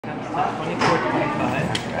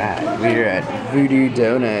Alright, we're at Voodoo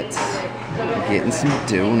Donuts. Getting some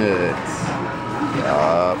donuts.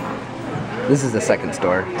 This is the second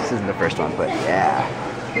store. This isn't the first one, but yeah.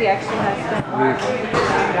 We actually have spent more.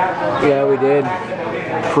 Yeah, we did.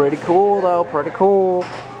 Pretty cool though, pretty cool.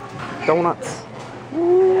 Donuts.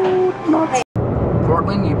 Ooh, donuts.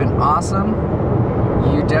 Portland, you've been awesome.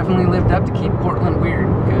 You definitely lived up to keep Portland weird,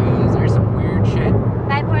 because there's some weird shit.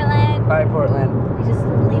 Bye, Portland. Bye, Portland. We're just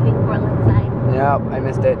leaving Portland side. Yep, I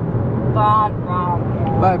missed it. Bomb, bomb.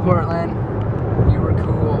 Bye, Portland. You were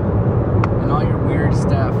cool. And all your weird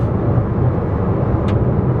stuff.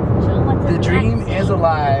 The dream is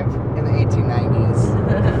alive in the 1890s.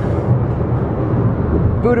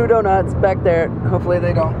 Voodoo Donuts back there. Hopefully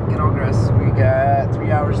they don't get all gross. We got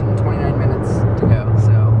 3 hours and 29 minutes to go.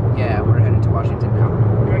 So yeah, we're headed to Washington now.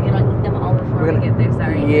 We're gonna eat them all before we get there,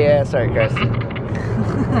 sorry. Yeah, sorry, Chris.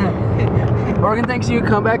 Morgan, thanks you.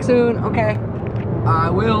 Come back soon. Okay. I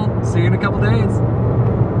will. See you in a couple days.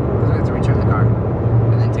 Because we have to return the car.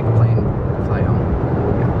 And then take a plane and fly home.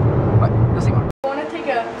 Yeah. But you'll see more.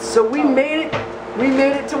 So we made it. We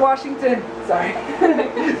made it to Washington. Sorry.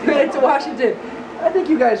 We made it to Washington. I think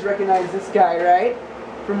you guys recognize this guy, right?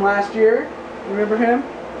 From last year. Remember him?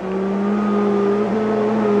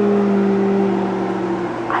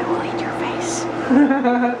 I will eat your face.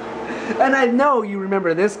 And I know you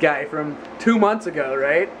remember this guy from 2 months ago,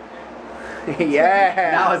 right?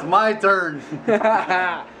 Yeah. Now it's my turn.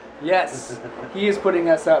 Yes. He is putting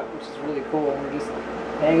us up, which is really cool. We're just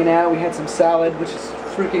hanging out. We had some salad, which is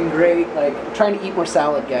freaking great. Like, I'm trying to eat more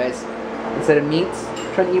salad, guys, instead of meats.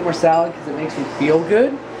 I'm trying to eat more salad because it makes me feel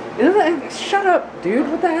good. Shut up, dude.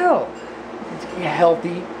 What the hell? It's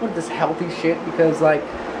healthy. What is this healthy shit? Because, like,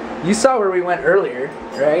 you saw where we went earlier,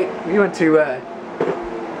 right? We went to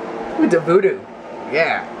Voodoo.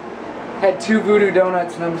 Yeah. Had 2 Voodoo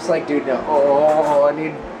donuts, and I'm just like, dude, no. Oh, I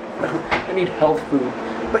need health food.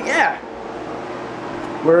 But yeah.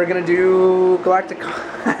 We're gonna do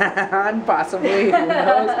Galacticon, possibly. Who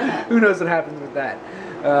knows? Who knows what happens with that?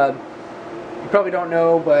 You probably don't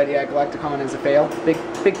know, but yeah, Galacticon is a fail.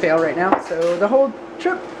 Big fail right now. So the whole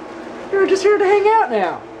trip, we're just here to hang out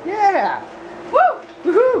now. Yeah. Woo!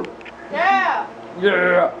 Woohoo! Yeah!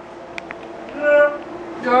 Yeah!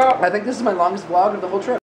 Yeah! I think this is my longest vlog of the whole trip.